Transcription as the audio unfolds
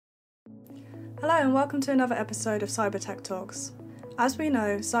Hello and welcome to another episode of Cyber Tech Talks. As we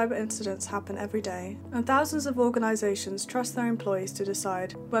know, cyber incidents happen every day, and thousands of organisations trust their employees to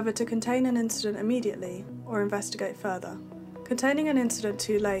decide whether to contain an incident immediately or investigate further. Containing an incident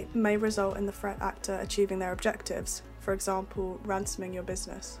too late may result in the threat actor achieving their objectives, for example, ransoming your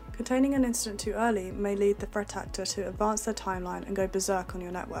business. Containing an incident too early may lead the threat actor to advance their timeline and go berserk on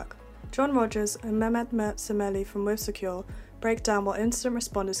your network. John Rogers and Mehmet Surmeli from WithSecure break down what incident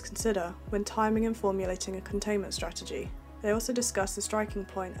responders consider when timing and formulating a containment strategy. They also discuss the striking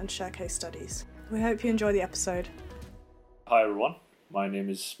point and share case studies. We hope you enjoy the episode. Hi everyone, my name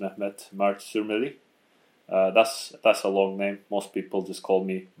is Mehmet Surmeli. That's a long name. Most people just call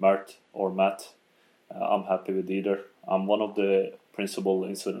me Mert or Matt. I'm happy with either. I'm one of the principal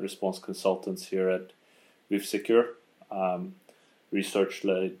incident response consultants here at WithSecure,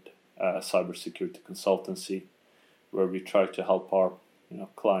 research-led cybersecurity consultancy, where we try to help our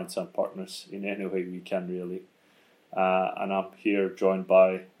clients and partners in any way we can, really. And I'm here joined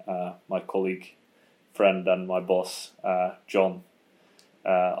by my colleague, friend, and my boss, John.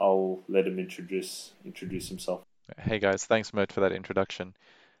 I'll let him introduce himself. Hey guys, thanks Mert for that introduction.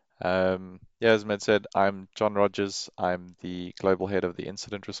 As Mert said, I'm John Rogers. I'm the global head of the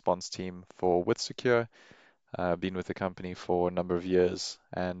incident response team for WithSecure. Been with the company for a number of years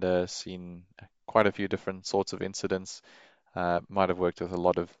and seen quite a few different sorts of incidents. Might have worked with a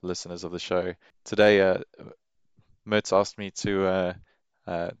lot of listeners of the show. Today, Mert's asked me to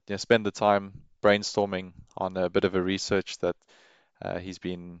spend the time brainstorming on a bit of a research that he's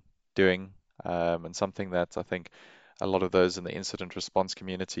been doing, and something that I think a lot of those in the incident response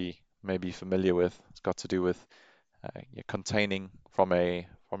community may be familiar with. It's got to do with containing from an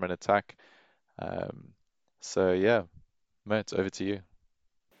attack. Mert, over to you.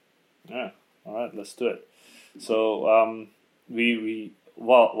 Yeah, all right, let's do it. So we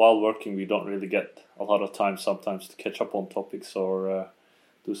while working, we don't really get a lot of time sometimes to catch up on topics or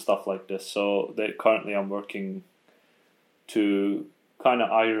do stuff like this. So currently I'm working to kind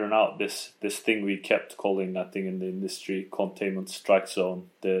of iron out this thing we kept calling, I think, in the industry, containment strike zone,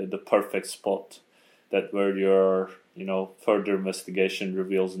 the perfect spot that where your further investigation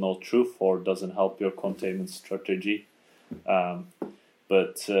reveals no truth or doesn't help your containment strategy.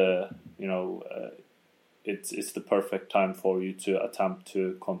 It's the perfect time for you to attempt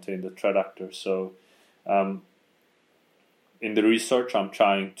to contain the threat actor. So in the research, I'm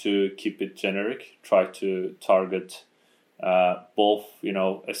trying to keep it generic, try to target both,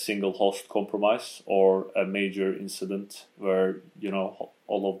 a single host compromise or a major incident where,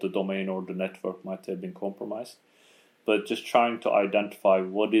 all of the domain or the network might have been compromised. But just trying to identify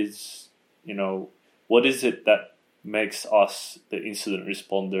what is it that makes us, the incident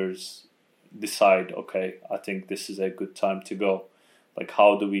responders, decide, okay, I think this is a good time to go. Like,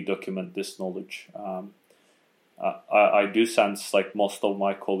 how do we document this knowledge? I do sense, like most of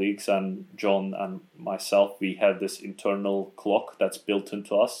my colleagues and John and myself, we have this internal clock that's built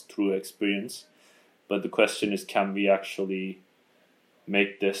into us through experience. But the question is, can we actually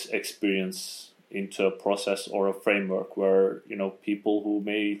make this experience into a process or a framework where, people who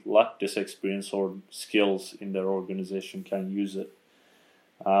may lack this experience or skills in their organization can use it?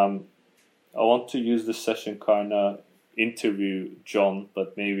 I want to use this session kind of interview John,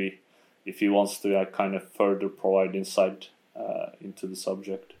 but maybe if he wants to kind of further provide insight into the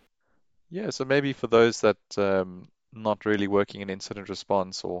subject. Yeah, so maybe for those that not really working in incident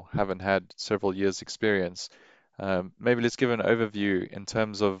response or haven't had several years experience, maybe let's give an overview in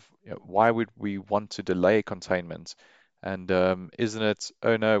terms of why would we want to delay containment? And isn't it,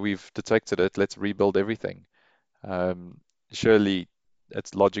 oh no, we've detected it, let's rebuild everything. Surely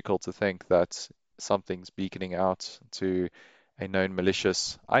it's logical to think that something's beaconing out to a known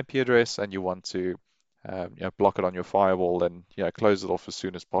malicious IP address and you want to block it on your firewall and close it off as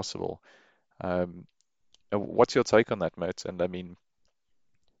soon as possible. What's your take on that, Mert? And I mean,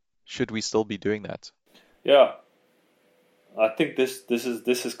 should we still be doing that? Yeah, I think this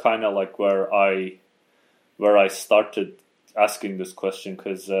is kind of like where I started asking this question,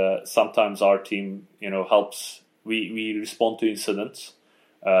 because sometimes our team helps. We respond to incidents.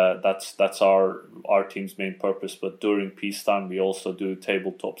 That's our team's main purpose. But during peacetime, we also do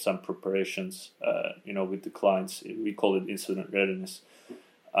tabletops and preparations. With the clients, we call it incident readiness.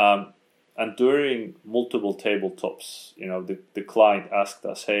 And during multiple tabletops, the client asked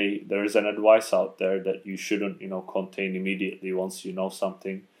us, "Hey, there is an advice out there that you shouldn't, contain immediately once you know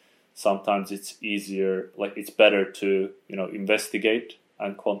something. Sometimes it's easier, like it's better to, investigate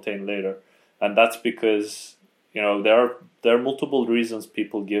and contain later." And that's because there are multiple reasons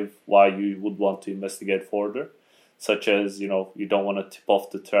people give why you would want to investigate further. such as you don't want to tip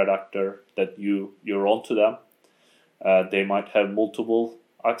off the threat actor that you're onto them. They might have multiple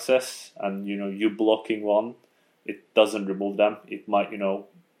access, and you blocking one, it doesn't remove them. It might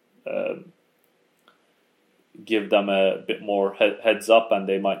give them a bit more heads up, and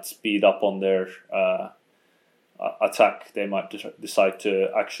they might speed up on their attack. They might decide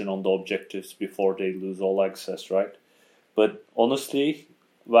to action on the objectives before they lose all access, right? But honestly,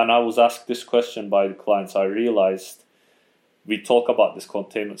 when I was asked this question by the clients, I realized we talk about this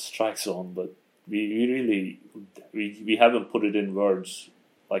containment strike zone, but we haven't put it in words.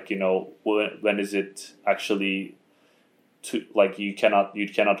 Like, when is it actually to, like, you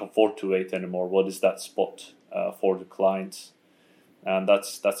cannot afford to wait anymore? What is that spot for the clients? And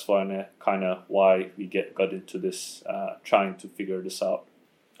that's kind of why we got into this, trying to figure this out.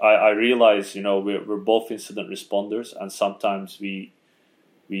 I realize we're both incident responders, and sometimes we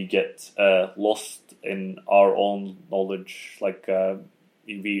get lost in our own knowledge. Like,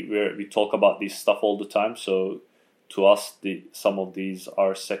 we talk about this stuff all the time, so to us some of these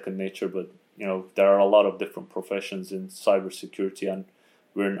are second nature. But there are a lot of different professions in cybersecurity, and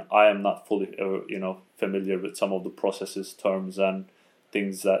I am not fully familiar with some of the processes, terms, and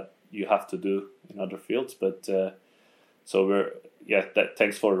things that you have to do in other fields. But so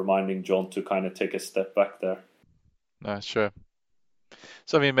thanks for reminding John to kind of take a step back there. Sure.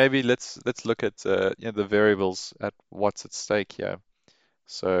 So I mean, maybe let's look at the variables at what's at stake here.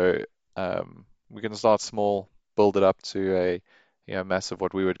 So we're going to start small, build it up to a massive,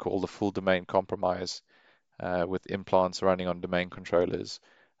 what we would call the full domain compromise, with implants running on domain controllers.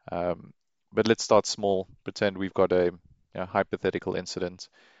 But let's start small. Pretend we've got a hypothetical incident,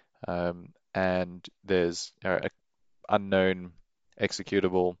 and there's an unknown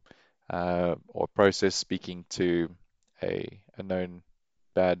executable or process speaking to a known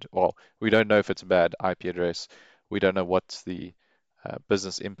bad, well, we don't know if it's a bad IP address. We don't know what the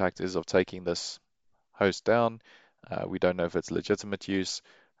business impact is of taking this host down. We don't know if it's legitimate use.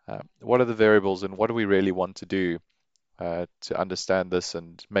 What are the variables, and what do we really want to do to understand this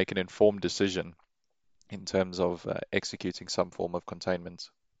and make an informed decision in terms of executing some form of containment?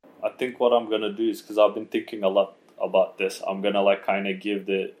 I think what I'm gonna do is, because I've been thinking a lot about this, I'm gonna kind of give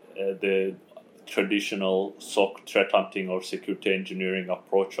the traditional SOC threat hunting or security engineering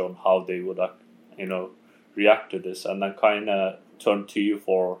approach on how they would react to this, and then kind of turn to you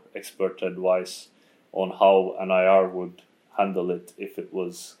for expert advice on how an IR would handle it if it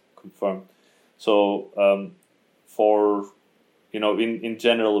was confirmed. So in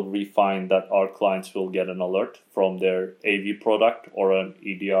general, we find that our clients will get an alert from their AV product or an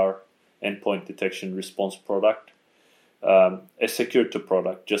EDR, endpoint detection response product, a security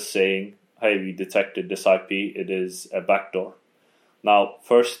product, just saying, hey, we detected this IP, it is a backdoor. Now,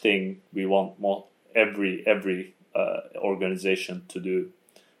 first thing we want every organization to do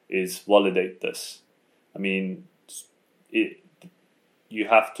is validate this. I mean, you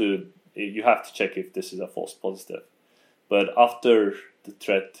have to check if this is a false positive. But after the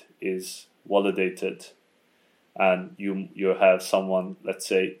threat is validated, and you have someone, let's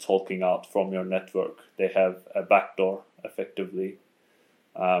say, talking out from your network, they have a backdoor effectively,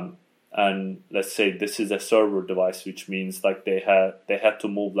 and let's say this is a server device, which means like they had to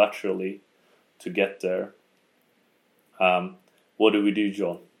move laterally to get there. What do we do,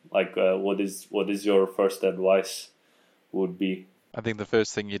 John? Like, what is your first advice would be? I think the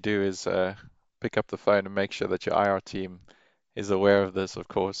first thing you do is pick up the phone and make sure that your IR team is aware of this, of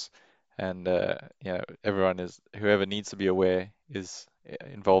course, and whoever needs to be aware is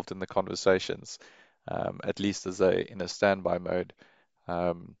involved in the conversations, at least in a standby mode.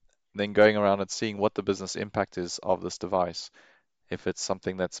 Then going around and seeing what the business impact is of this device. If it's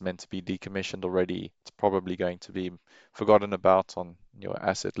something that's meant to be decommissioned already, it's probably going to be forgotten about on your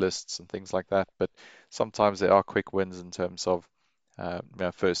asset lists and things like that. But sometimes there are quick wins in terms of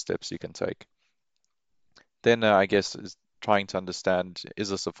first steps you can take. Then I guess is trying to understand, is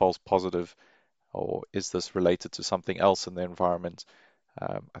this a false positive, or is this related to something else in the environment?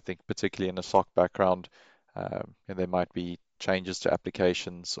 I think particularly in a SOC background, there might be changes to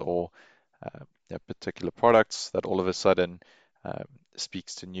applications or particular products that all of a sudden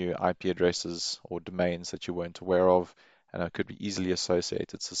speaks to new IP addresses or domains that you weren't aware of, and it could be easily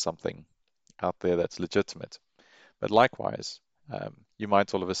associated to something out there that's legitimate. But likewise, you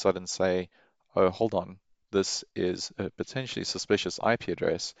might all of a sudden say, oh, hold on, this is a potentially suspicious IP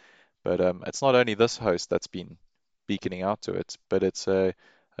address, but it's not only this host that's been beaconing out to it, but it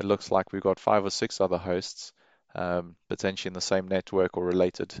looks like we've got 5 or 6 other hosts, potentially in the same network or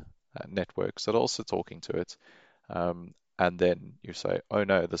related networks that are also talking to it. And then you say, oh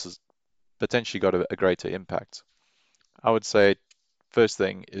no, this has potentially got a greater impact. I would say first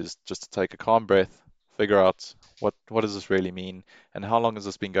thing is just to take a calm breath, figure out what does this really mean and how long has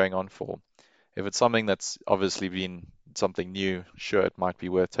this been going on for? If it's something that's obviously been something new, sure, it might be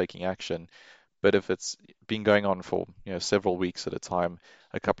worth taking action. But if it's been going on for, several weeks at a time,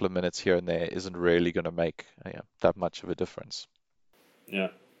 a couple of minutes here and there isn't really going to make that much of a difference. Yeah,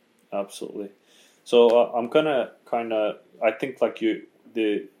 absolutely. So I'm gonna kind of, I think like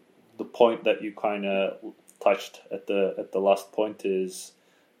the point that you kind of touched at the last point is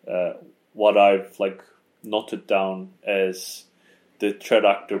uh, what I've like noted down as the threat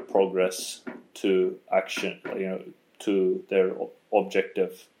actor progress to action, to their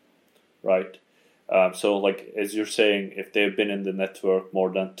objective, right? So like as you're saying, if they've been in the network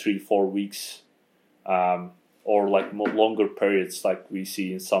more than 3-4 weeks, um, or like longer periods, like we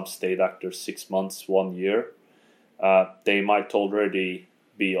see in some state actors, 6 months, 1 year, they might already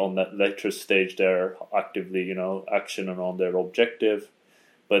be on that later stage. They're actively, actioning on their objective.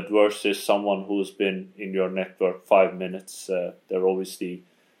 But versus someone who's been in your network 5 minutes, they're obviously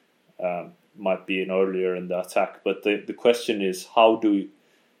might be in earlier in the attack. But the question is, how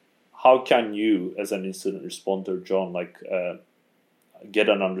can you, as an incident responder, John, like get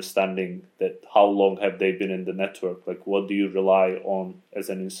an understanding that how long have they been in the network? Like, what do you rely on as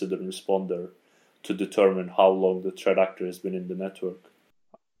an incident responder to determine how long the threat actor has been in the network?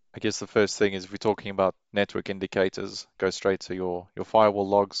 I guess the first thing is if we're talking about network indicators, go straight to your firewall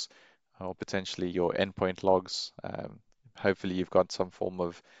logs or potentially your endpoint logs. Hopefully you've got some form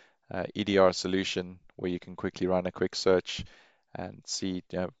of EDR solution where you can quickly run a quick search and see,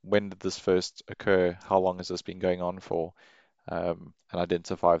 when did this first occur? How long has this been going on for? And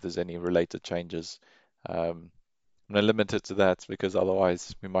identify if there's any related changes. I'm going to limit it to that because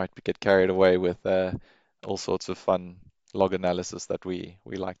otherwise we might get carried away with all sorts of fun log analysis that we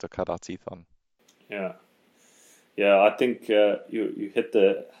like to cut our teeth on. Yeah, yeah. I think you hit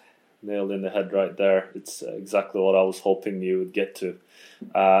the nail in the head right there. It's exactly what I was hoping you would get to.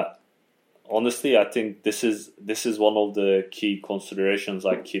 Uh, Honestly, I think this is one of the key considerations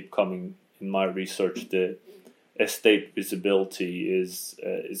I keep coming in my research. The estate visibility is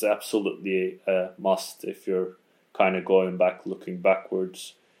absolutely a must if you're kind of going back, looking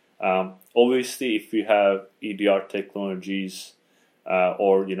backwards. Obviously, if you have EDR technologies,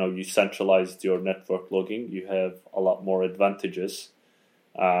 or you centralized your network logging, you have a lot more advantages.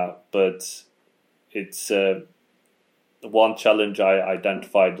 But it's one challenge I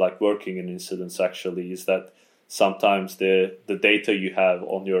identified, like working in incidents, actually, is that sometimes the data you have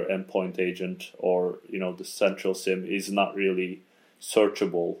on your endpoint agent or the central SIM is not really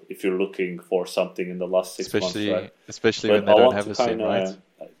searchable if you're looking for something in the last 6 months, right? Especially when But they I don't want have to a SIM, kind right? of,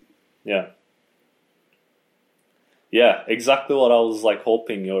 yeah, yeah, exactly what I was like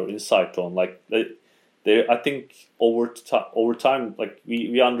hoping your insight on. Like, I think over time, like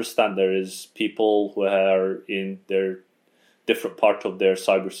we understand there is people who are in their different part of their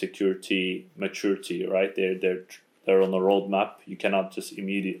cybersecurity maturity, right? They're on a roadmap. You cannot just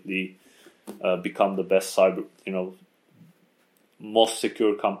immediately become the best most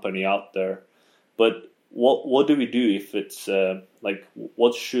secure company out there. But what do we do if it's like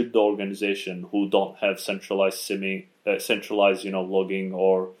what should the organization who don't have centralized simming, centralized logging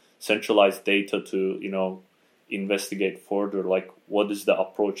or centralized data to investigate further? Like, what is the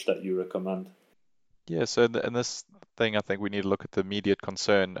approach that you recommend? Yeah, so in this thing, I think we need to look at the immediate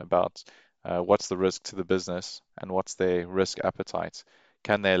concern about what's the risk to the business and what's their risk appetite.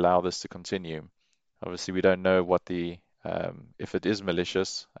 Can they allow this to continue? Obviously, we don't know if it is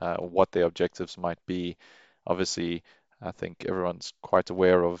malicious, what their objectives might be. Obviously, I think everyone's quite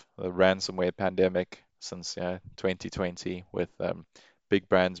aware of the ransomware pandemic since 2020, with big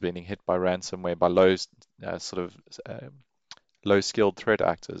brands being hit by ransomware by sort of low-skilled threat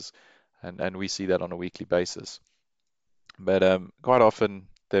actors, and we see that on a weekly basis. But quite often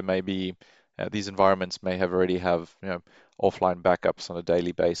there may be these environments may have already have offline backups on a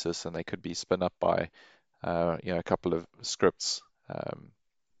daily basis, and they could be spun up by a couple of scripts,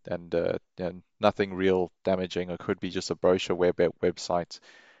 and nothing real damaging, or could be just a brochure website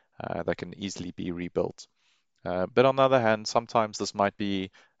that can easily be rebuilt. But on the other hand, sometimes this might be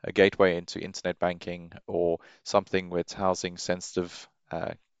a gateway into internet banking or something with housing sensitive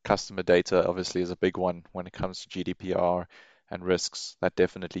customer data. Obviously, is a big one when it comes to GDPR and risks. That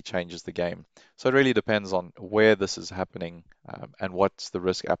definitely changes the game. So it really depends on where this is happening, and what's the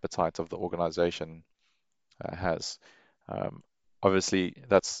risk appetite of the organization has. Um, Obviously,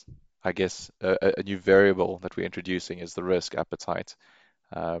 that's, I guess, a new variable that we're introducing is the risk appetite.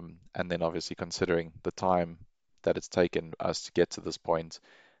 And then obviously considering the time that it's taken us to get to this point,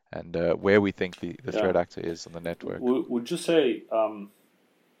 and where we think the Yeah. threat actor is on the network. Would you say,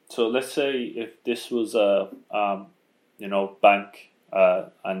 so let's say if this was a, bank,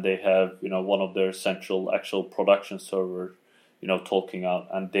 and they have, one of their central actual production server, talking out,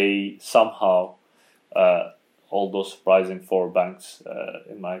 and they somehow, although surprising for banks,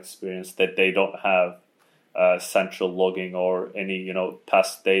 in my experience, that they don't have central logging or any,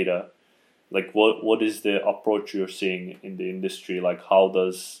 past data. Like, what is the approach you're seeing in the industry? Like, how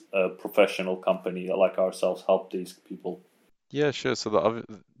does a professional company like ourselves help these people? Yeah, sure. So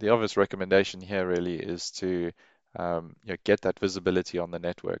the obvious recommendation here really is to get that visibility on the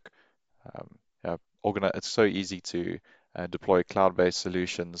network. It's so easy to deploy cloud-based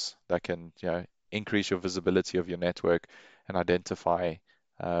solutions that can increase your visibility of your network and identify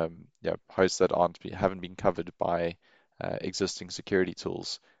hosts that haven't been covered by existing security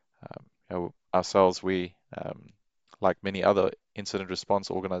tools. Ourselves, we like many other incident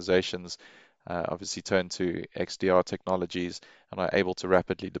response organizations, obviously turn to XDR technologies and are able to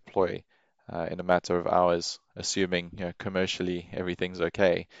rapidly deploy in a matter of hours, assuming commercially everything's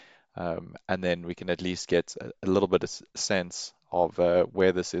okay. And then we can at least get a little bit of sense of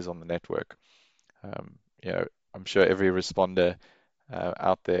where this is on the network. Um, I'm sure every responder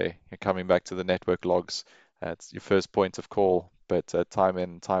out there, coming back to the network logs, it's your first point of call, but time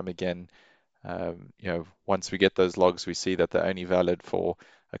and time again, once we get those logs, we see that they're only valid for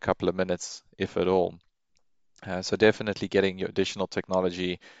a couple of minutes, if at all. So definitely getting your additional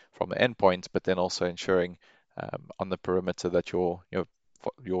technology from the endpoint, but then also ensuring on the perimeter that your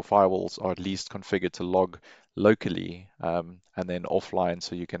firewalls are at least configured to log locally, and then offline,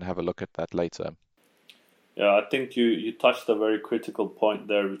 so you can have a look at that later. Yeah, I think you touched a very critical point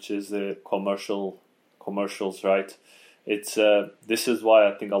there, which is the commercials, right? It's this is why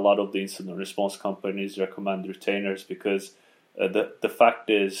I think a lot of the incident response companies recommend retainers, because the fact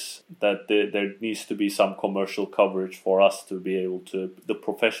is that there needs to be some commercial coverage for us to be able to, the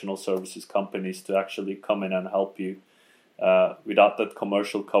professional services companies, to actually come in and help you. Without that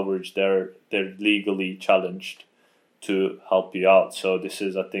commercial coverage, they're legally challenged to help you out. So this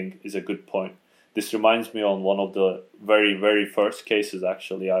is, I think, is a good point. This reminds me on one of the very, very first cases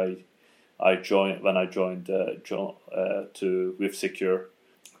actually I joined when I joined to WithSecure.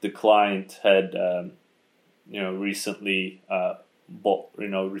 The client had recently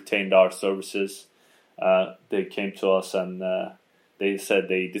retained our services. They came to us and they said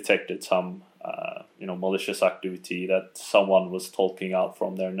they detected some malicious activity, that someone was talking out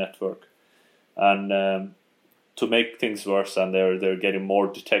from their network, and to make things worse, and they're getting more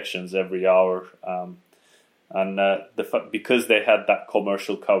detections every hour. And because they had that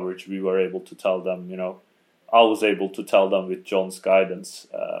commercial coverage, we were able to tell them, I was able to tell them with John's guidance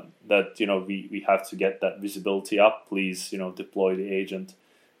that we have to get that visibility up. Please, deploy the agent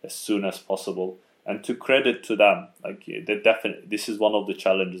as soon as possible. And to credit to them, like this is one of the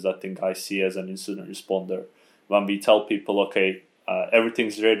challenges I think I see as an incident responder. When we tell people, okay,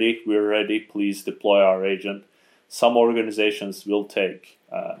 everything's ready, we're ready, please deploy our agent. Some organizations will take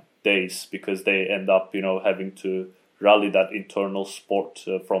days, because they end up, having to rally that internal support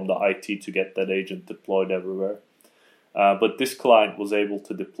from the IT to get that agent deployed everywhere. But this client was able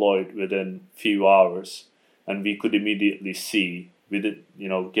to deploy it within few hours, and we could immediately see with it,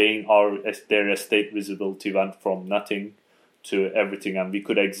 gain their estate visibility went from nothing to everything, and we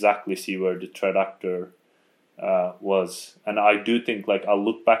could exactly see where the threat actor was. And I do think, like, I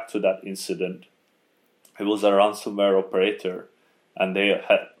look back to that incident. It was a ransomware operator, and they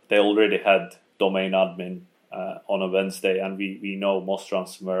already had domain admin on a Wednesday, and we know most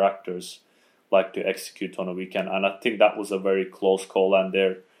ransomware actors like to execute on a weekend, and I think that was a very close call, and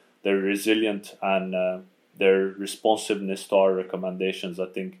they're resilient, and their responsiveness to our recommendations, I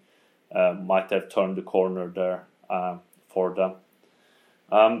think, might have turned the corner there for them.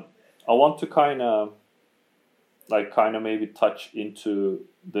 I want to kind of maybe touch into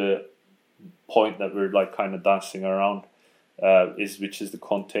the point that we're like kind of dancing around, which is the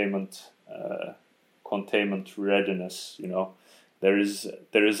containment readiness. There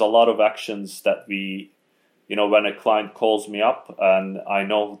is a lot of actions that we, when a client calls me up and I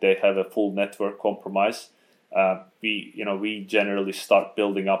know they have a full network compromise, we generally start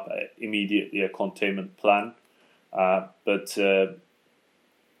building up immediately a containment plan. But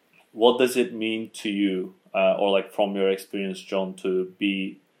what does it mean to you, or like from your experience, John, to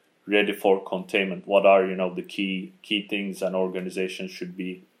be ready for containment? What are the key things an organization should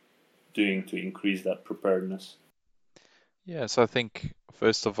be doing to increase that preparedness? Yeah, so I think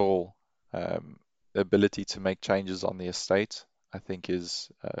first of all, the ability to make changes on the estate, I think is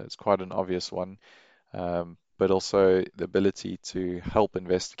quite an obvious one. but also the ability to help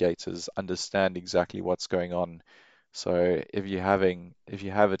investigators understand exactly what's going on. So if you have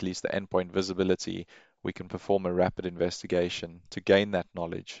at least the endpoint visibility, we can perform a rapid investigation to gain that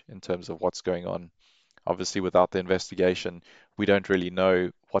knowledge in terms of what's going on. Obviously, without the investigation, we don't really know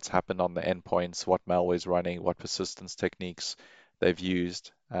what's happened on the endpoints, what malware is running, what persistence techniques they've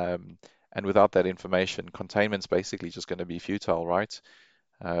used. And without that information, containment's basically just going to be futile, right?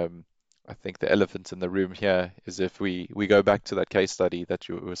 Um, I think the elephant in the room here is if we go back to that case study that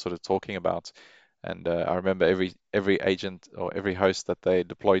you were sort of talking about, and I remember every agent or every host that they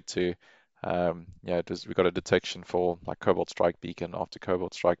deployed to, we got a detection for like Cobalt Strike Beacon after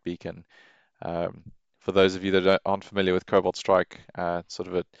Cobalt Strike Beacon. For those of you that aren't familiar with Cobalt Strike, sort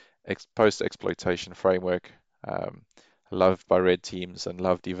of a post-exploitation framework, loved by red teams and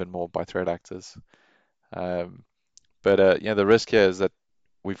loved even more by threat actors. But the risk here is that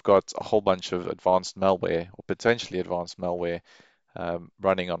we've got a whole bunch of advanced malware or potentially advanced malware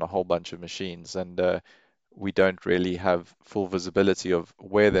running on a whole bunch of machines, and we don't really have full visibility of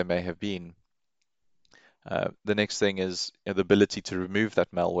where they may have been. The next thing is the ability to remove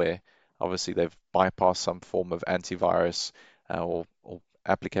that malware. Obviously, they've bypassed some form of antivirus or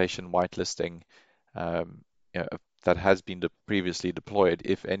application whitelisting that has been previously deployed,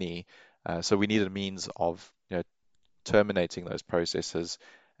 if any. So we need a means of terminating those processes,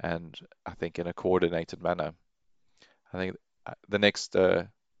 and I think in a coordinated manner. I think the next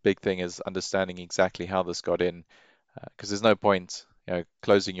big thing is understanding exactly how this got in, because there's no point,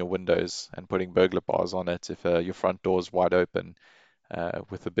 closing your windows and putting burglar bars on it if your front door is wide open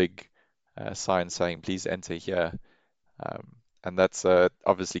with a big sign saying "Please enter here," and that's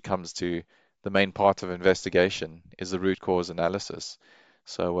obviously comes to the main part of investigation is the root cause analysis.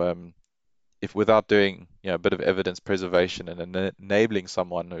 So if without doing a bit of evidence preservation and enabling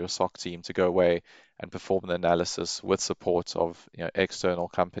someone or your SOC team to go away and perform the analysis with support of external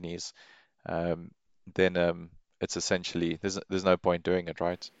companies, then it's essentially there's no point doing it,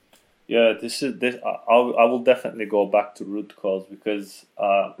 right? Yeah, this is this. I will definitely go back to root cause because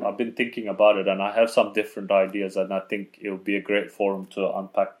I've been thinking about it and I have some different ideas and I think it would be a great forum to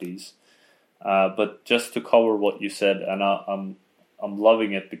unpack these. But just to cover what you said, and I'm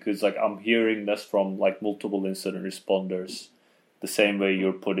loving it because like I'm hearing this from like multiple incident responders, the same way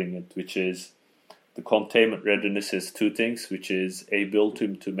you're putting it, which is the containment readiness is two things, which is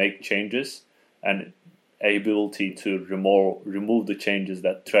ability to make changes and ability to remove the changes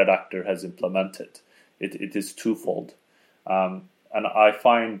that threat actor has implemented. It is twofold, and I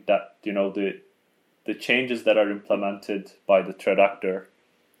find that the changes that are implemented by the threat actor,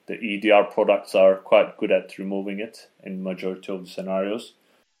 the EDR products are quite good at removing it in majority of the scenarios.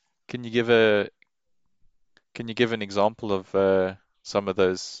 Can you give an example of some of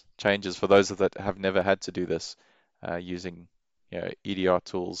those changes for those that have never had to do this using EDR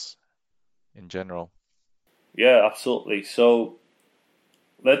tools in general? Yeah, absolutely. So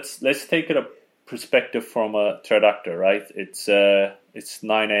let's take it a perspective from a threat actor, right? It's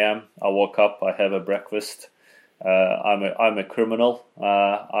 9 a.m. I woke up. I have a breakfast. I'm a criminal.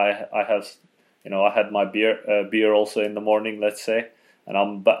 I have I had my beer also in the morning, let's say, and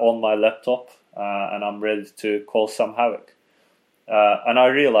I'm on my laptop and I'm ready to cause some havoc. And I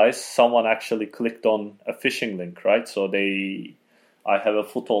realized someone actually clicked on a phishing link, right? So I have a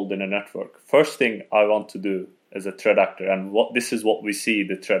foothold in a network. First thing I want to do as a threat actor, and this is what we see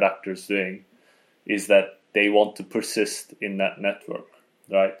the threat actors doing, is that they want to persist in that network,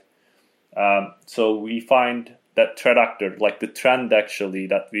 right? So we find that threat actor, like the trend actually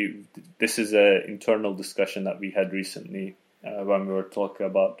this is an internal discussion that we had recently when we were talking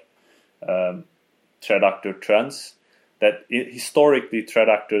about threat actor trends, that historically threat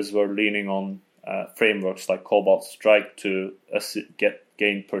actors were leaning on frameworks like Cobalt Strike to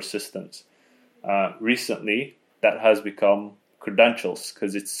gain persistence. Recently, that has become credentials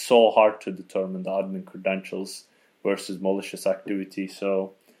because it's so hard to determine the admin credentials versus malicious activity.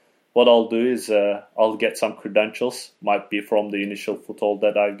 So what I'll do is I'll get some credentials, might be from the initial foothold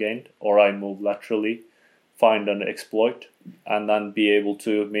that I've gained, or I move laterally, find an exploit, and then be able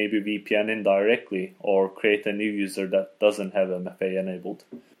to maybe VPN in directly or create a new user that doesn't have MFA enabled.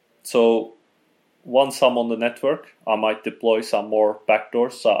 So once I'm on the network, I might deploy some more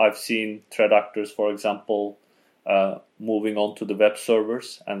backdoors. So I've seen threat actors, for example, moving on to the web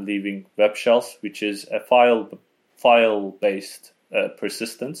servers and leaving web shells, which is a file-based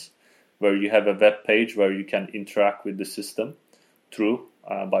persistence, where you have a web page where you can interact with the system through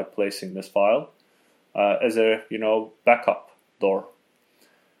by placing this file as a backup door.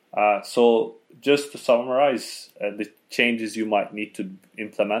 So just to summarize, the changes you might need to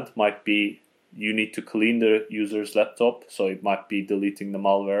implement might be you need to clean the user's laptop. So it might be deleting the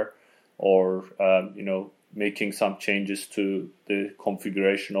malware, or making some changes to the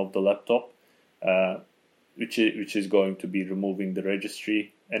configuration of the laptop, which is going to be removing the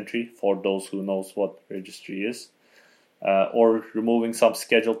registry entry for those who knows what registry is, or removing some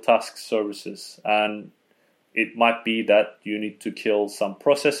scheduled task services. And it might be that you need to kill some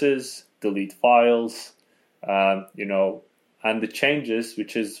processes, delete files, and the changes,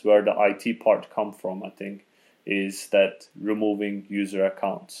 which is where the IT part come from, I think, is that removing user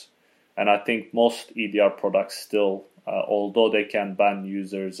accounts. And I think most EDR products still, although they can ban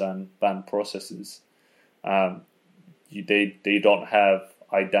users and ban processes, they don't have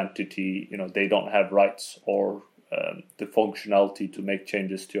identity, they don't have rights or the functionality to make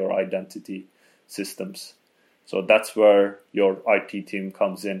changes to your identity systems. So that's where your IT team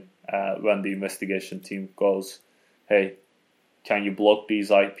comes in, when the investigation team goes, hey, can you block these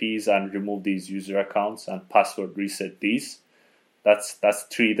IPs and remove these user accounts and password reset these? That's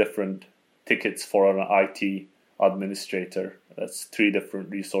 3 different tickets for an IT administrator. That's 3 different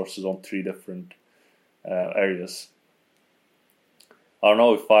resources on 3 different areas. I don't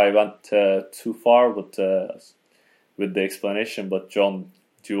know if I went too far with the explanation, but John,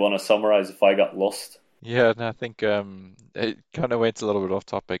 do you want to summarize if I got lost? Yeah, and I think it kind of went a little bit off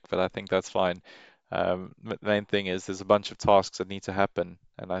topic, but I think that's fine. The main thing is there's a bunch of tasks that need to happen,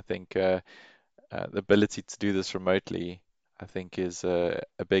 and I think the ability to do this remotely, I think, is a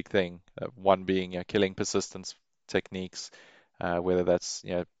big thing. One being killing persistence techniques, whether that's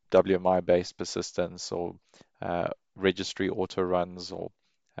WMI-based persistence or registry auto runs or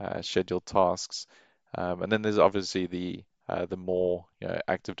scheduled tasks, and then there's obviously the more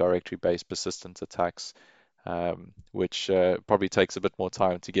Active Directory-based persistence attacks, which probably takes a bit more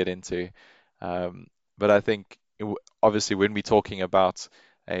time to get into. But I think obviously when we're talking about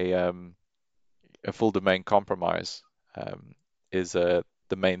a full domain compromise, is the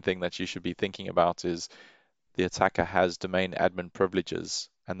main thing that you should be thinking about is the attacker has domain admin privileges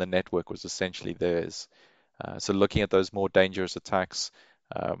and the network was essentially theirs. So looking at those more dangerous attacks,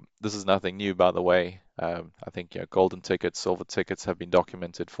 this is nothing new, by the way. I think golden tickets, silver tickets have been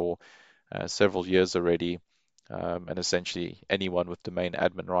documented for several years already, and essentially anyone with domain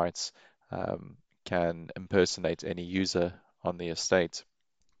admin rights can impersonate any user on the estate.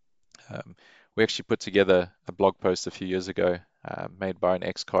 We actually put together a blog post a few years ago, made by an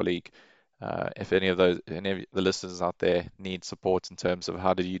ex-colleague. If any of the listeners out there need support in terms of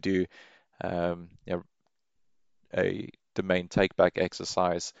how do you do a domain take-back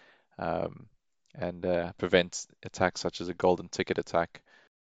exercise, and prevent attacks such as a golden ticket attack.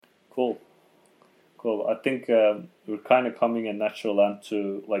 Cool. I think we're kind of coming a natural end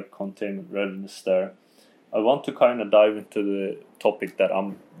to containment readiness there. I want to kind of dive into the topic that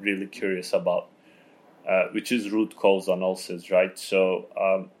I'm really curious about, which is root cause analysis, right?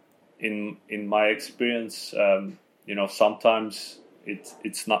 So in my experience, sometimes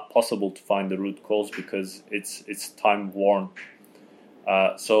it's not possible to find the root cause because it's time worn.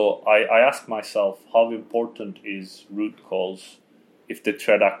 So I ask myself, how important is root cause if the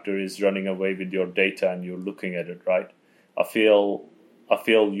threat actor is running away with your data and you're looking at it, right? I feel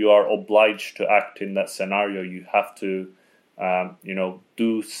you are obliged to act in that scenario. You have to,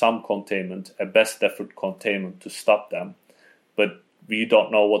 do some containment, a best effort containment to stop them. But we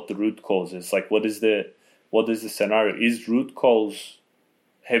don't know what the root cause is. What is the scenario? Is root cause?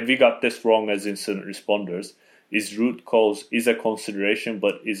 Have we got this wrong as incident responders? Is root cause is a consideration,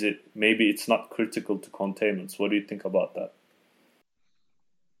 but is it maybe it's not critical to containments? What do you think about that?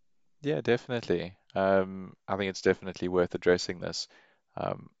 Yeah, definitely. I think it's definitely worth addressing this.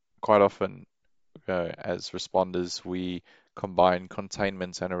 Quite often, as responders, we combine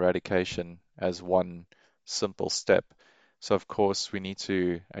containment and eradication as one simple step. So, of course, we need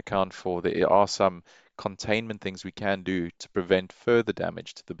to account for there are some containment things we can do to prevent further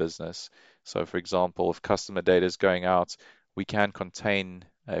damage to the business. So, for example, if customer data is going out, we can contain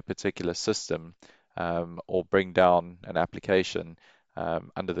a particular system, or bring down an application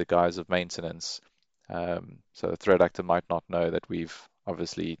under the guise of maintenance. So the threat actor might not know that we've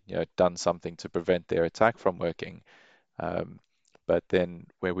obviously done something to prevent their attack from working. But then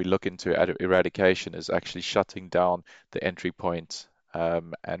where we look into eradication is actually shutting down the entry point,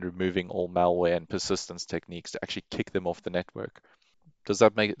 and removing all malware and persistence techniques to actually kick them off the network. Does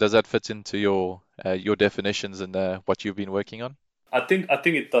that fit into your definitions and what you've been working on? I think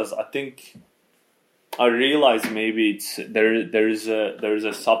it does. I think I realize maybe it's there is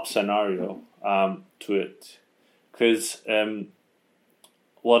a sub scenario to it, because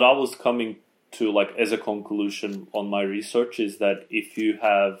what I was coming to as a conclusion on my research is that if you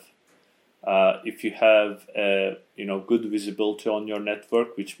have If you have good visibility on your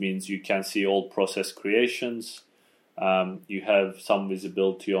network, which means you can see all process creations, you have some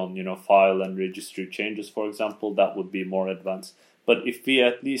visibility on file and registry changes, for example, that would be more advanced. But if we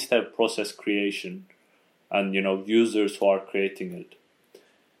at least have process creation and users who are creating it,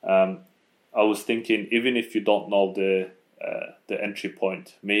 I was thinking, even if you don't know the entry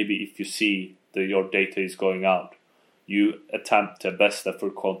point, maybe if you see that your data is going out, you attempt a best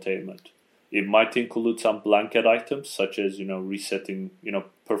effort containment. It might include some blanket items such as resetting,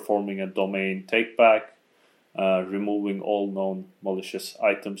 performing a domain takeback, removing all known malicious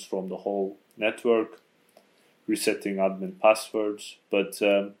items from the whole network, resetting admin passwords. But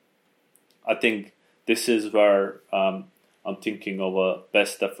I think this is where I'm thinking of a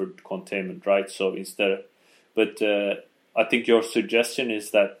best effort containment, right? So I think your suggestion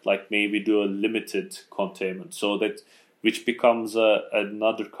is that maybe do a limited containment, so that which becomes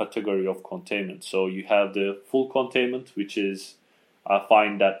another category of containment. So you have the full containment, which is I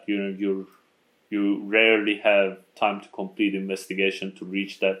find that you rarely have time to complete investigation to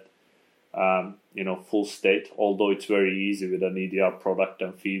reach that full state. Although it's very easy with an EDR product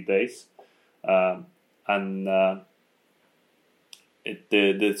and feed base, the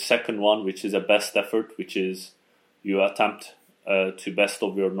second one, which is a best effort, which is you attempt to best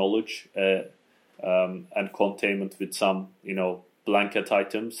of your knowledge and containment with some blanket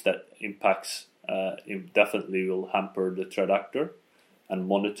items that impacts definitely will hamper the threat actor and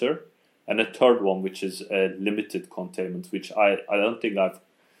monitor. And a third one, which is a limited containment, which I don't think I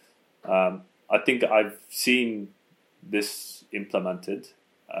think I've seen this implemented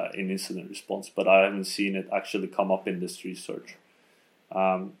in incident response, but I haven't seen it actually come up in this research.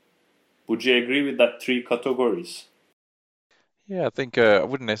 Would you agree with that 3 categories? Yeah, I think I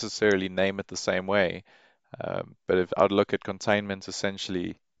wouldn't necessarily name it the same way, but if I'd look at containment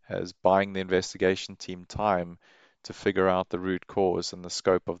essentially as buying the investigation team time to figure out the root cause and the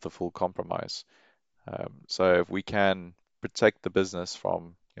scope of the full compromise. So if we can protect the business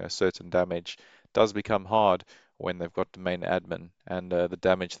from certain damage, it does become hard when they've got domain admin and the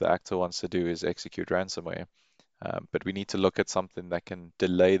damage the actor wants to do is execute ransomware. But we need to look at something that can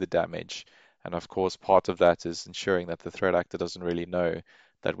delay the damage. And of course, part of that is ensuring that the threat actor doesn't really know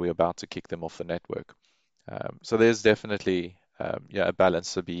that we're about to kick them off the network. So there's definitely a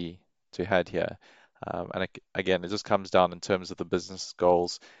balance to be had here. And again, it just comes down in terms of the business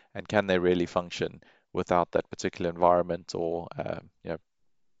goals and can they really function without that particular environment or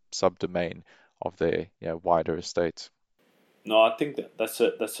subdomain of their wider estate. No, I think that's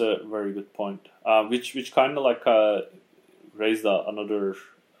a very good point. Which kind of raised another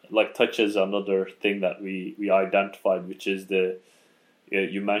touches another thing that we identified, which is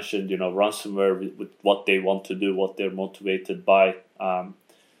you mentioned ransomware with what they want to do, what they're motivated by.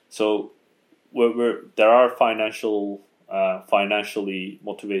 So there are financially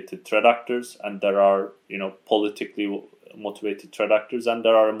motivated threat actors, and there are politically motivated threat actors, and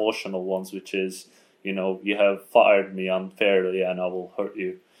there are emotional ones, which is you have fired me unfairly and I will hurt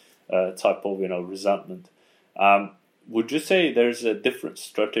you type of resentment. Would you say there's a different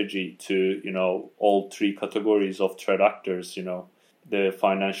strategy to all 3 categories of threat actors, the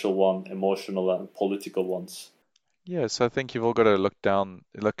financial one, emotional and political ones? Yeah, so I think you've all got to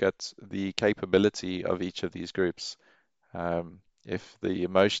look at the capability of each of these groups. If the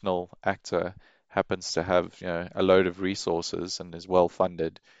emotional actor happens to have a load of resources and is well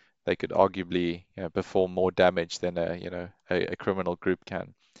funded, they could arguably perform more damage than a criminal group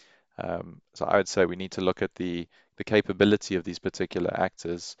can. So I would say we need to look at the capability of these particular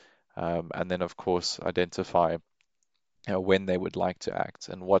actors, and then of course identify when they would like to act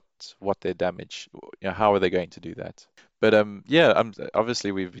and what their damage, how are they going to do that. But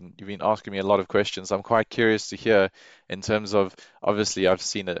obviously you've been asking me a lot of questions. I'm quite curious to hear in terms of, obviously I've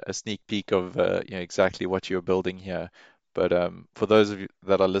seen a sneak peek of exactly what you're building here. But for those of you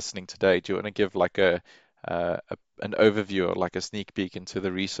that are listening today, do you want to give an overview or a sneak peek into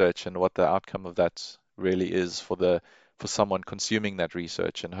the research and what the outcome of that really is for someone consuming that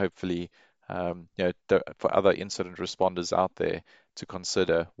research, and hopefully for other incident responders out there to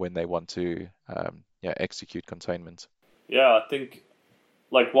consider when they want to execute containment? Yeah, I think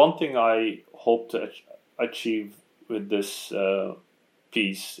one thing I hope to achieve with this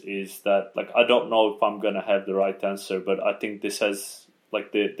piece is that I don't know if I'm gonna have the right answer, but I think this has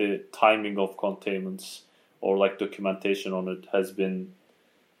the timing of containments or documentation on it has been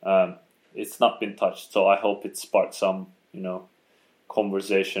it's not been touched. So I hope it sparks some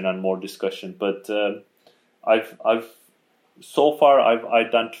conversation and more discussion. But I've so far I've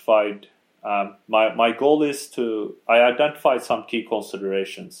identified my goal is I identified some key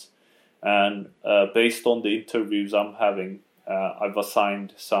considerations, And based on the interviews I'm having, I've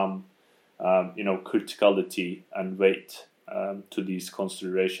assigned some, criticality and weight to these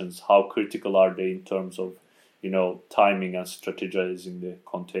considerations. How critical are they in terms of, timing and strategizing the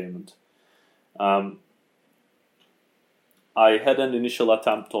containment? I had an initial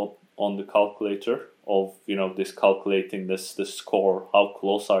attempt on the calculator of, this calculating this score. How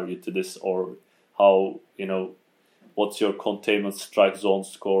close are you to this, or how, what's your containment strike zone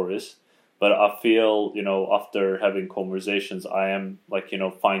score is. But I feel, after having conversations, I am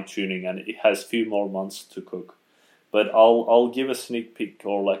fine tuning, and it has few more months to cook. But I'll give a sneak peek,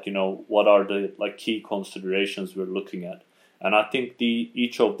 or what are the key considerations we're looking at. And I think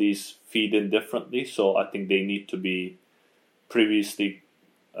each of these feed in differently, so I think they need to be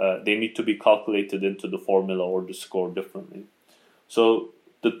calculated into the formula or the score differently. So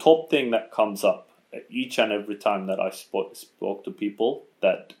the top thing that comes up each and every time that I spoke to people,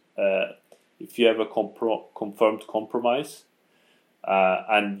 that if you have a confirmed compromise,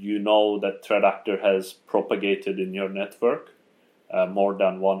 and that threat actor has propagated in your network more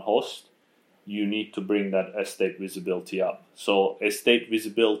than one host, you need to bring that estate visibility up. So estate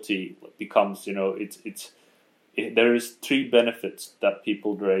visibility becomes, there is three benefits that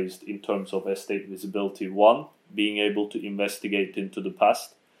people raised in terms of estate visibility. One, being able to investigate into the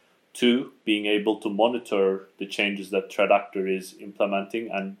past. Two, being able to monitor the changes that threat actor is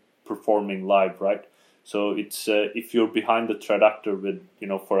implementing and performing live, right? So it's if you're behind the threat actor with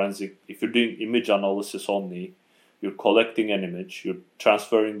forensic, if you're doing image analysis only, you're collecting an image, you're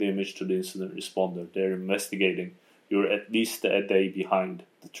transferring the image to the incident responder, they're investigating, you're at least a day behind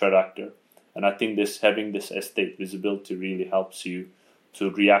the threat actor. And I think having this estate visibility really helps you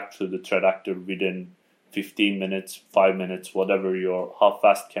to react to the threat actor within 15 minutes, 5 minutes, how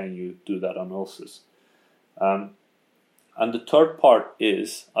fast can you do that analysis. And the third part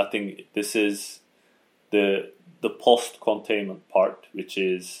is, I think this is the post-containment part, which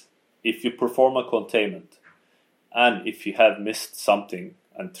is if you perform a containment and if you have missed something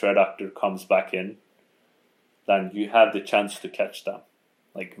and threat actor comes back in, then you have the chance to catch them.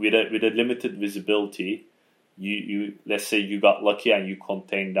 With a limited visibility, you let's say you got lucky and you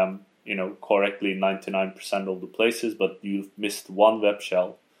contained them, correctly 99% of the places, but you've missed one web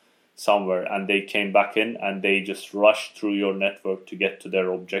shell somewhere and they came back in and they just rushed through your network to get to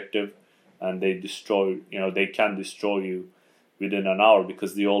their objective, and they can destroy you within an hour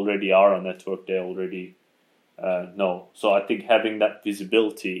because they already are on network, they already know. So I think having that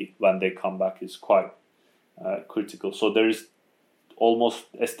visibility when they come back is quite critical. So there is almost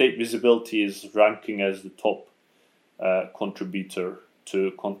estate visibility is ranking as the top contributor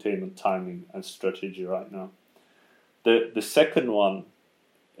to containment timing and strategy right now. The second one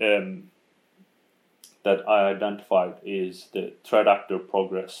that I identified is the threat actor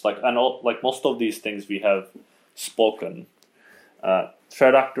progress. Like most of these things we have spoken,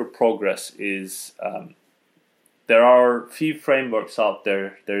 threat actor progress is there are few frameworks out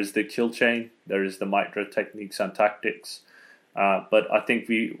there. There is the kill chain, there is the MITRE techniques and tactics. But I think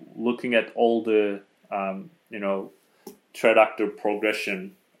looking at all the threat actor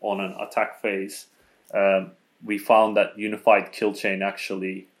progression on an attack phase, we found that unified kill chain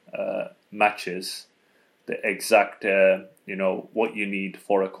actually matches the exact what you need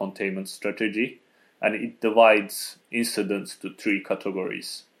for a containment strategy, and it divides incidents to three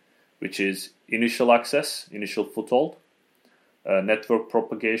categories, which is initial access, initial foothold, network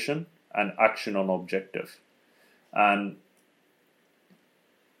propagation, and action on objective. And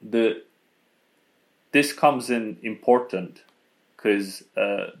this comes in important because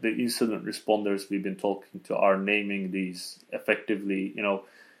the incident responders we've been talking to are naming these effectively,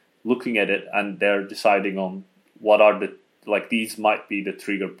 looking at it, and they're deciding on what are these might be the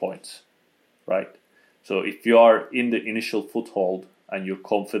trigger points, right? So if you are in the initial foothold and you're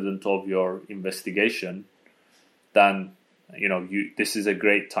confident of your investigation, then this is a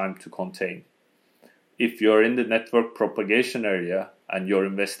great time to contain. If you're in the network propagation area and your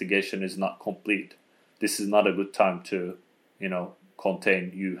investigation is not complete, this is not a good time to,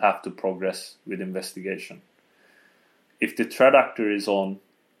 contain. You have to progress with investigation. If the threat actor is on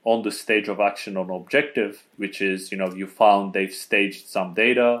the stage of action on objective, which is, you found they've staged some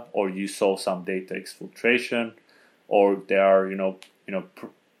data, or you saw some data exfiltration, or they are,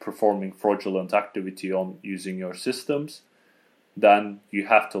 performing fraudulent activity on using your systems, then you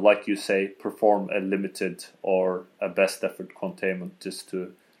have to, like you say, perform a limited or a best effort containment just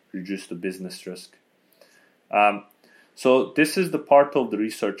to reduce the business risk. So this is the part of the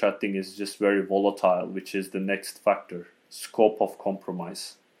research I think is just very volatile, which is the next factor, scope of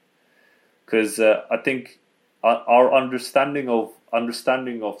compromise. Because I think our understanding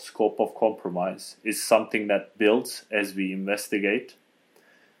of scope of compromise is something that builds as we investigate,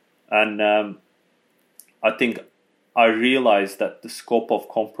 and I think I realized that the scope of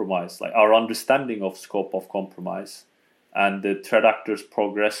compromise, like our understanding of scope of compromise, and the threat actors'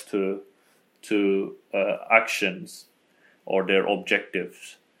 progress to actions or their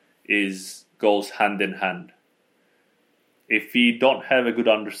objectives is goes hand in hand. If we don't have a good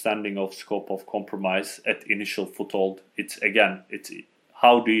understanding of scope of compromise at initial foothold, it's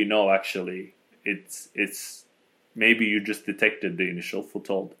how do you know actually? It's maybe you just detected the initial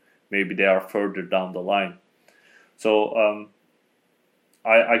foothold. Maybe they are further down the line. So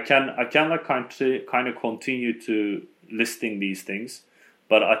I can like kind of continue to listing these things,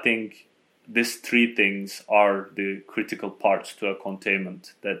 but I think these three things are the critical parts to a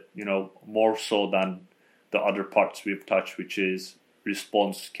containment that, more so than the other parts we've touched, which is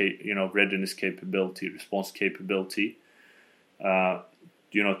readiness capability, response capability,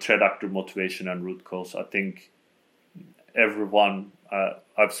 threat actor motivation and root cause. I think everyone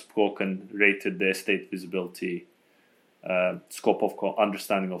I've spoken rated the estate visibility,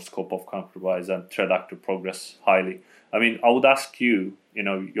 understanding of scope of compromise and threat actor progress highly. I mean, I would ask you,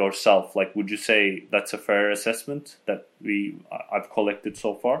 yourself, like, would you say that's a fair assessment that I've collected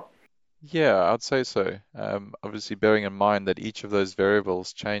so far? Yeah, I'd say so. Obviously, bearing in mind that each of those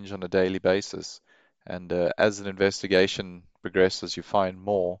variables change on a daily basis, and as an investigation progresses, you find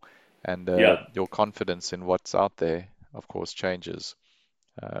more, and Yeah, your confidence in what's out there, of course, changes.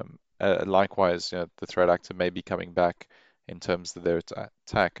 Likewise, the threat actor may be coming back in terms of their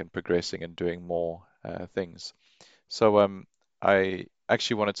attack and progressing and doing more things. So, I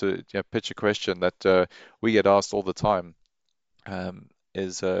actually wanted to pitch a question that we get asked all the time,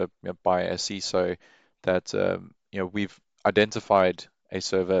 is by a CISO that we've identified a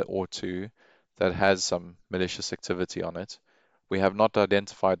server or two that has some malicious activity on it. We have not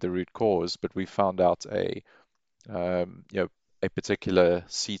identified the root cause, but we found out a particular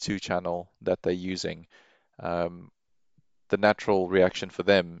C2 channel that they're using. Um, the natural reaction for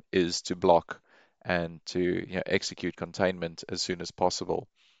them is to block and to execute containment as soon as possible.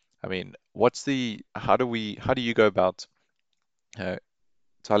 I mean, how do you go about uh,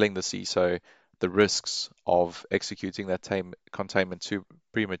 telling the CISO the risks of executing that containment too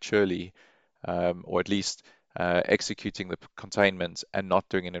prematurely, or at least executing the containment and not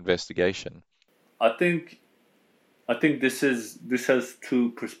doing an investigation? I think this has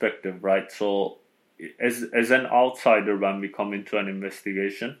two perspective, right? So, as an outsider, when we come into an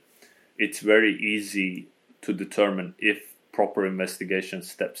investigation, it's very easy to determine if proper investigation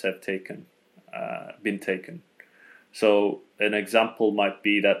steps have been taken. So an example might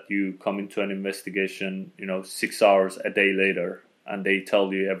be that you come into an investigation, 6 hours a day later, and they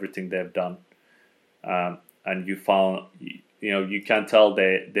tell you everything they've done, and you found, you can tell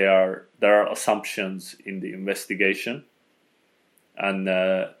there are assumptions in the investigation, and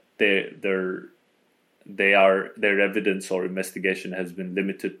their evidence or investigation has been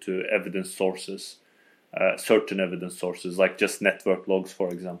limited to evidence sources, certain evidence sources, like just network logs, for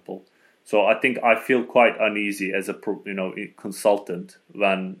example. So I think I feel quite uneasy as a consultant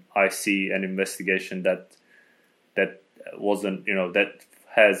when I see an investigation that wasn't, that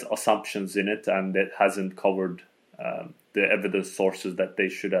has assumptions in it and that hasn't covered the evidence sources that they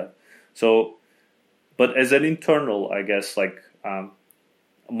should have. So, but as an internal, I guess, like,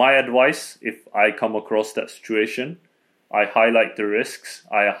 my advice, if I come across that situation, I highlight the risks,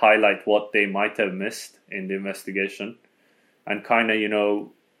 I highlight what they might have missed in the investigation, and kind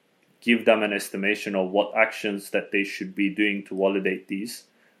of, give them an estimation of what actions that they should be doing to validate these,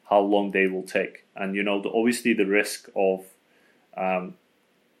 how long they will take, and obviously the risk of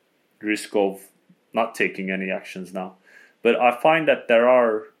not taking any actions now. But I find that there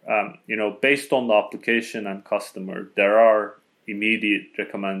are, based on the application and customer, there are immediate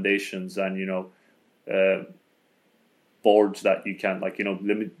recommendations and boards that you can, like,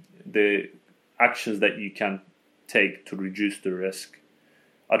 limit the actions that you can take to reduce the risk.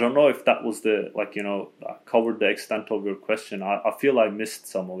 I don't know if that was covered the extent of your question. I feel I missed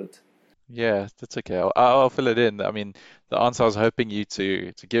some of it. Yeah, that's okay. I'll fill it in. I mean, the answer I was hoping you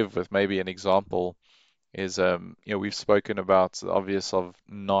to give with maybe an example is, we've spoken about the obvious of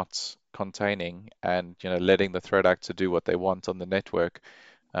not containing and, letting the threat actor do what they want on the network.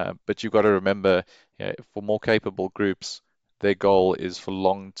 But you've got to remember, for more capable groups, their goal is for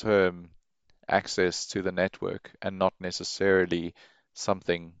long-term access to the network and not necessarily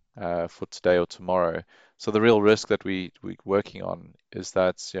something for today or tomorrow. So the real risk that we're working on is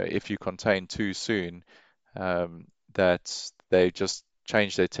that, if you contain too soon, that they just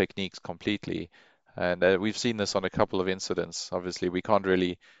change their techniques completely, And we've seen this on a couple of incidents. Obviously, we can't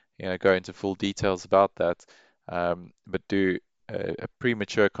really, go into full details about that, but do a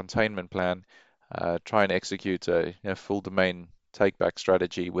premature containment plan, try and execute a full domain take-back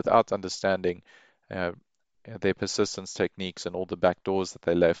strategy without understanding uh, their persistence techniques and all the back doors that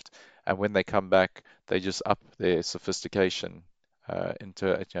they left. And when they come back, they just up their sophistication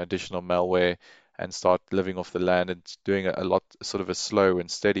into additional malware and start living off the land and doing a lot, sort of a slow and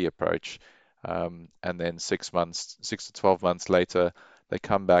steady approach. And then 6 months, 6 to 12 months later, they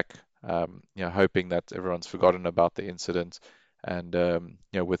come back, hoping that everyone's forgotten about the incident and,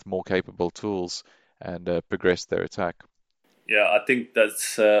 with more capable tools and progress their attack. Yeah, I think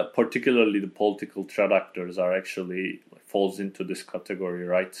that's particularly the political threat actors are actually falls into this category,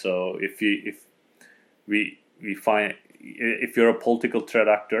 right? So if we find if you're a political threat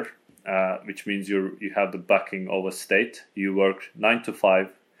actor, which means you have the backing of a state, you work 9 to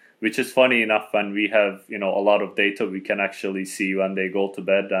 5, which is funny enough when we have a lot of data, we can actually see when they go to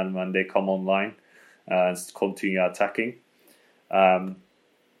bed and when they come online and continue attacking, and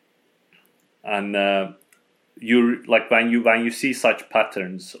you like when you see such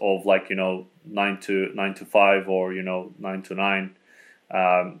patterns of 9 to 5 or 9 to 9,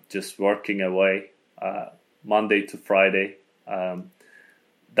 just working away Monday to Friday.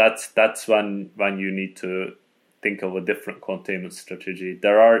 That's when you need to think of a different containment strategy.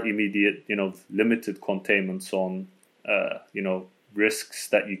 There are immediate limited containments on risks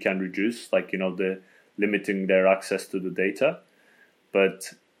that you can reduce, like the limiting their access to the data,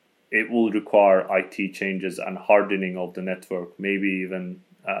 but it will require IT changes and hardening of the network, maybe even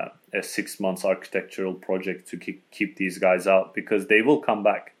a 6 months architectural project to keep these guys out, because they will come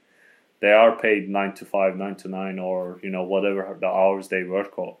back. They are paid 9 to 5, 9 to 9, or whatever the hours they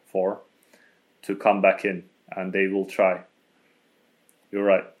work for, to come back in, and they will try. You're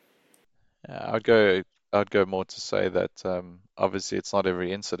right. I'd go more to say that obviously it's not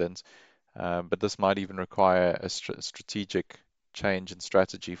every incident, but this might even require a strategic change in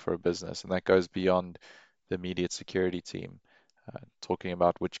strategy for a business, and that goes beyond the immediate security team, talking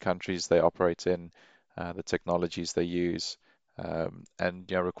about which countries they operate in, the technologies they use,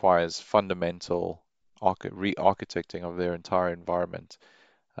 and requires fundamental re-architecting of their entire environment.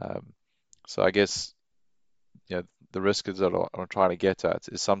 So I guess the risk is that I'm trying to get at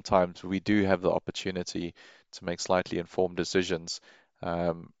is sometimes we do have the opportunity to make slightly informed decisions,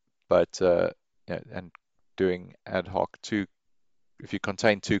 but and doing ad hoc too. If you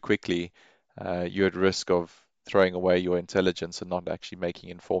contain too quickly, you're at risk of throwing away your intelligence and not actually making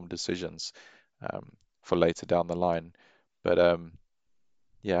informed decisions for later down the line. But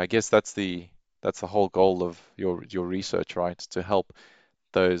yeah, I guess that's the whole goal of your research, right? To help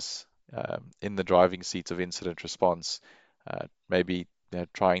those in the driving seat of incident response, maybe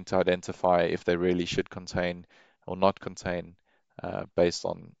trying to identify if they really should contain or not contain based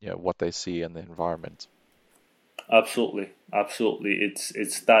on what they see in the environment. Absolutely.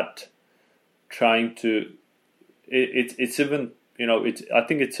 It's that trying to. It's even I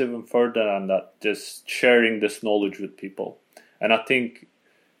think it's even further than that. Just sharing this knowledge with people, and I think.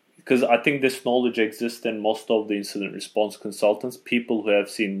 Because I think this knowledge exists in most of the incident response consultants, people who have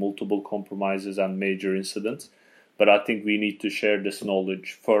seen multiple compromises and major incidents. But I think we need to share this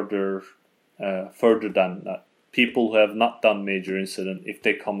knowledge further than that. People who have not done major incident, if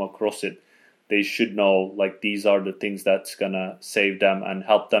they come across it, they should know these are the things that's gonna save them and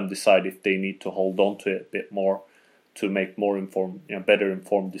help them decide if they need to hold on to it a bit more to make more informed, better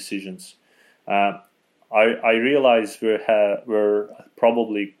informed decisions. I realize we're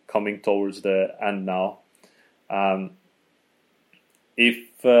probably coming towards the end now.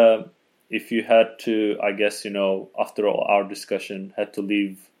 If you had to, I guess after our discussion, had to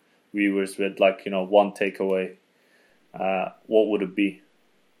leave viewers with one takeaway, what would it be?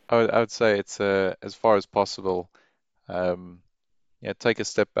 I would say it's as far as possible, take a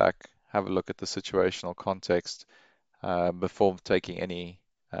step back, have a look at the situational context before taking any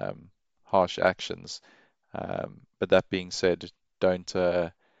harsh actions. But that being said, don't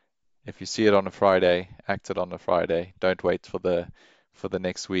if you see it on a Friday, act it on a Friday. Don't wait for the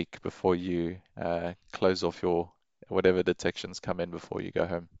next week before you close off your whatever detections come in before you go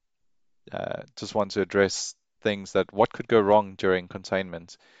home. Just want to address things that what could go wrong during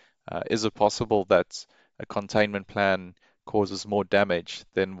containment. Is it possible that a containment plan causes more damage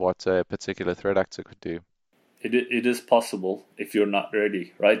than what a particular threat actor could do? It is possible if you're not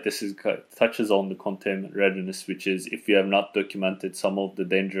ready, right? This touches on the containment readiness, which is if you have not documented some of the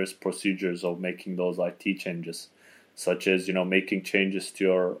dangerous procedures of making those IT changes, such as making changes to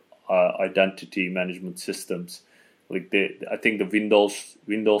your identity management systems, I think the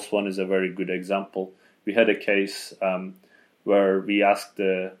Windows one is a very good example. We had a case where we asked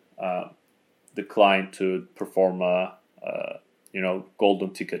the client to perform a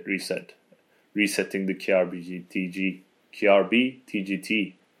golden ticket resetting the KRB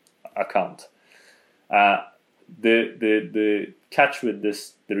TGT account. The catch with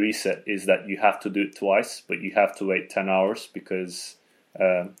the reset is that you have to do it twice, but you have to wait 10 hours because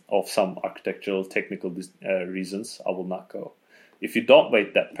of some architectural technical reasons. I will not go. If you don't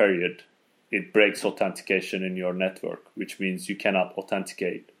wait that period, it breaks authentication in your network, which means you cannot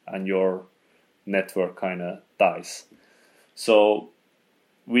authenticate and your network kind of dies. So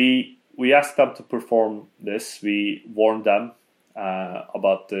we asked them to perform this. We warned them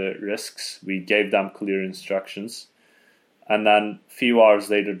about the risks. We gave them clear instructions. And then a few hours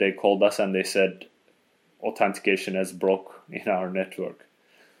later, they called us and they said, authentication has broke in our network.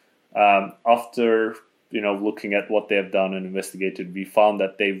 After looking at what they have done and investigated, we found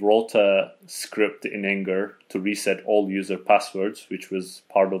that they wrote a script in anger to reset all user passwords, which was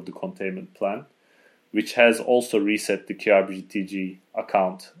part of the containment plan, which has also reset the KRBGTG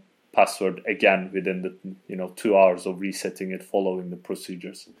account password again within the 2 hours of resetting it following the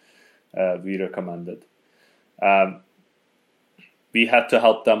procedures we recommended. We had to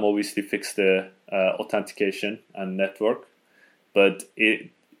help them obviously fix the authentication and network, but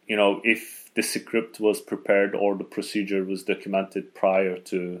if the script was prepared or the procedure was documented prior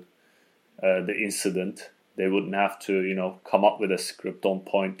to the incident, they wouldn't have to come up with a script on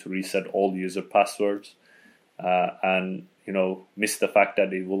point to reset all user passwords and miss the fact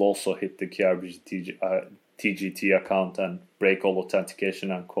that it will also hit the TGT account and break all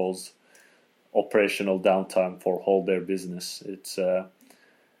authentication and cause operational downtime for whole their business. It's I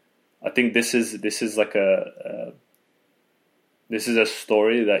think this is like this is a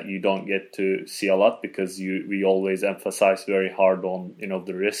story that you don't get to see a lot because we always emphasize very hard on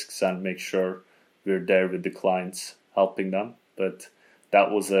the risks and make sure we're there with the clients helping them. But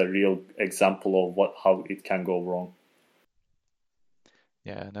that was a real example of how it can go wrong.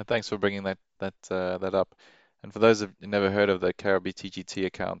 Yeah, no, thanks for bringing that up. And for those who've never heard of the KRB TGT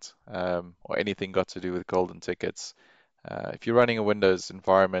account or anything got to do with golden tickets, if you're running a Windows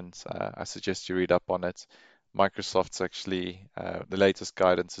environment, I suggest you read up on it. Microsoft's actually, the latest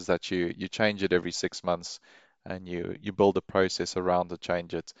guidance is that you change it every 6 months and you build a process around to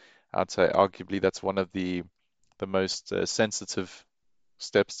change it. I'd say arguably that's one of the most sensitive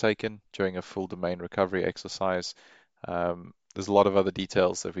steps taken during a full domain recovery exercise. There's a lot of other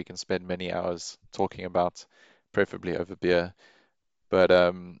details that we can spend many hours talking about, preferably over beer. But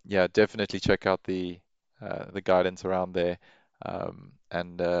yeah, definitely check out the guidance around there.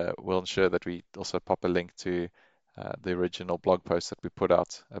 And we'll ensure that we also pop a link to the original blog post that we put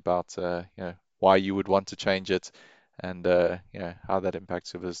out about why you would want to change it and how that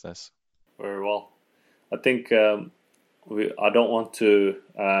impacts your business. Very well. I think I don't want to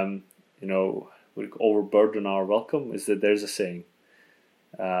overburden our welcome. Is that there's a saying?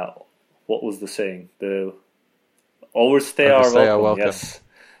 What was the saying? The overstay our welcome. Yes.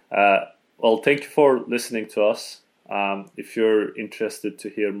 Well, thank you for listening to us. If you're interested to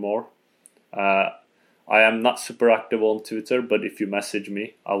hear more, I am not super active on Twitter, but if you message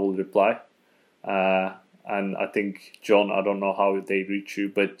me, I will reply. And I think, John, I don't know how they reach you,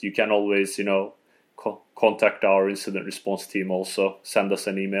 but you can always, contact our incident response team also. Send us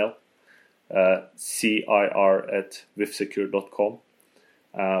an email, cir@wifsecure.com.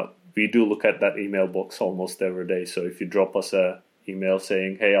 We do look at that email box almost every day. So if you drop us a email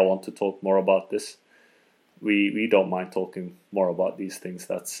saying, hey, I want to talk more about this, we don't mind talking more about these things.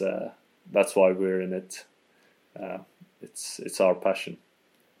 That's why we're in it. It's our passion.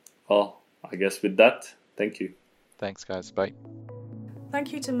 Well, I guess with that, thank you. Thanks, guys. Bye.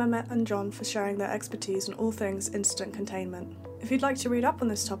 Thank you to Mehmet and John for sharing their expertise on all things incident containment. If you'd like to read up on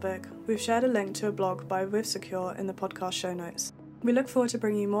this topic, we've shared a link to a blog by WithSecure in the podcast show notes. We look forward to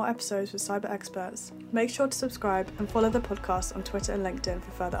bringing you more episodes with cyber experts. Make sure to subscribe and follow the podcast on Twitter and LinkedIn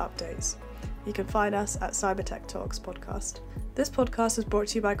for further updates. You can find us at Cyber Tech Talks Podcast. This podcast is brought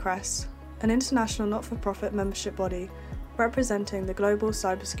to you by Crest, an international not-for-profit membership body representing the global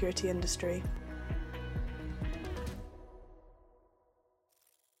cybersecurity industry.